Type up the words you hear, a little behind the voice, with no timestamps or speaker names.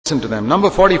listen to them. Number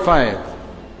 45.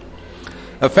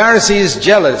 A Pharisee is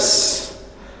jealous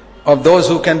of those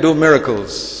who can do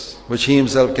miracles, which he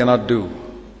himself cannot do.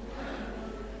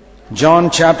 John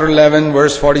chapter 11,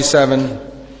 verse 47.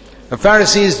 A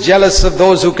Pharisee is jealous of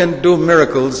those who can do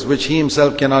miracles, which he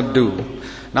himself cannot do.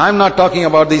 Now, I'm not talking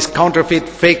about these counterfeit,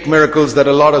 fake miracles that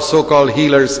a lot of so-called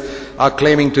healers are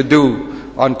claiming to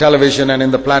do on television and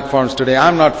in the platforms today.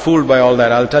 I'm not fooled by all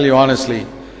that, I'll tell you honestly.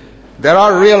 There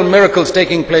are real miracles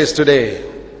taking place today,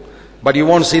 but you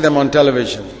won't see them on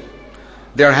television.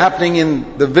 They are happening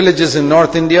in the villages in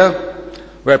North India,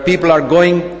 where people are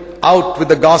going out with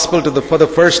the gospel for the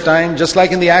first time, just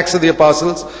like in the Acts of the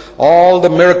Apostles. All the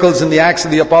miracles in the Acts of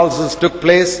the Apostles took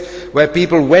place where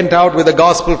people went out with the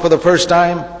gospel for the first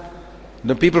time.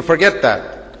 The people forget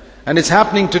that. And it's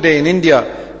happening today in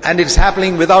India, and it's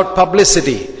happening without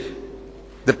publicity.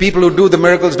 The people who do the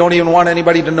miracles don't even want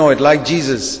anybody to know it, like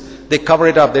Jesus. They cover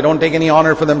it up. They don't take any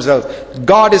honor for themselves.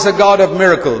 God is a God of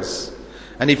miracles.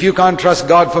 And if you can't trust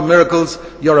God for miracles,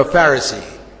 you're a Pharisee.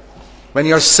 When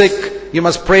you're sick, you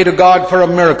must pray to God for a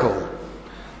miracle.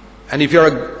 And if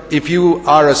you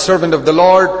are a servant of the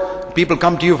Lord, people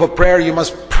come to you for prayer, you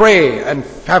must pray and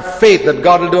have faith that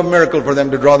God will do a miracle for them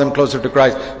to draw them closer to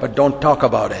Christ. But don't talk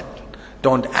about it.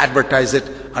 Don't advertise it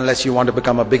unless you want to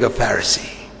become a bigger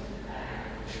Pharisee.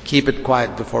 Keep it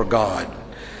quiet before God.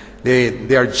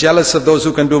 They are jealous of those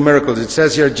who can do miracles. It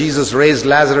says here, Jesus raised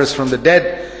Lazarus from the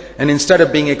dead, and instead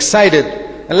of being excited,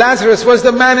 and Lazarus was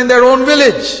the man in their own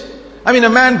village. I mean, a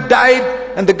man died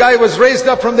and the guy was raised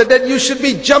up from the dead. You should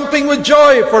be jumping with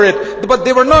joy for it. But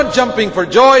they were not jumping for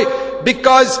joy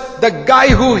because the guy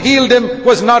who healed him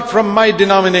was not from my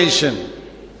denomination.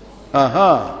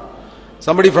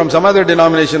 Somebody from some other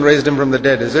denomination raised him from the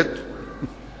dead, is it?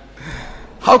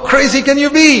 How crazy can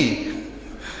you be?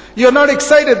 You're not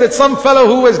excited that some fellow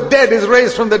who was dead is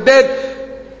raised from the dead.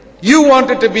 You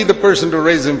wanted to be the person to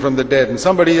raise him from the dead, and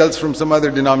somebody else from some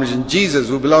other denomination, Jesus,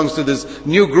 who belongs to this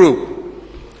new group,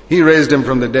 he raised him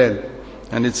from the dead.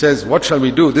 And it says, what shall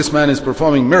we do? This man is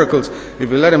performing miracles.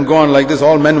 If we let him go on like this,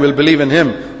 all men will believe in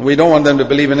him. We don't want them to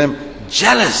believe in him.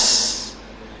 Jealous.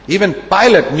 Even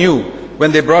Pilate knew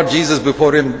when they brought Jesus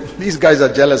before him, these guys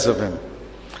are jealous of him.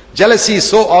 Jealousy is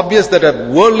so obvious that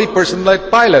a worldly person like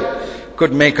Pilate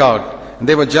could make out. And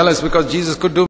they were jealous because Jesus could do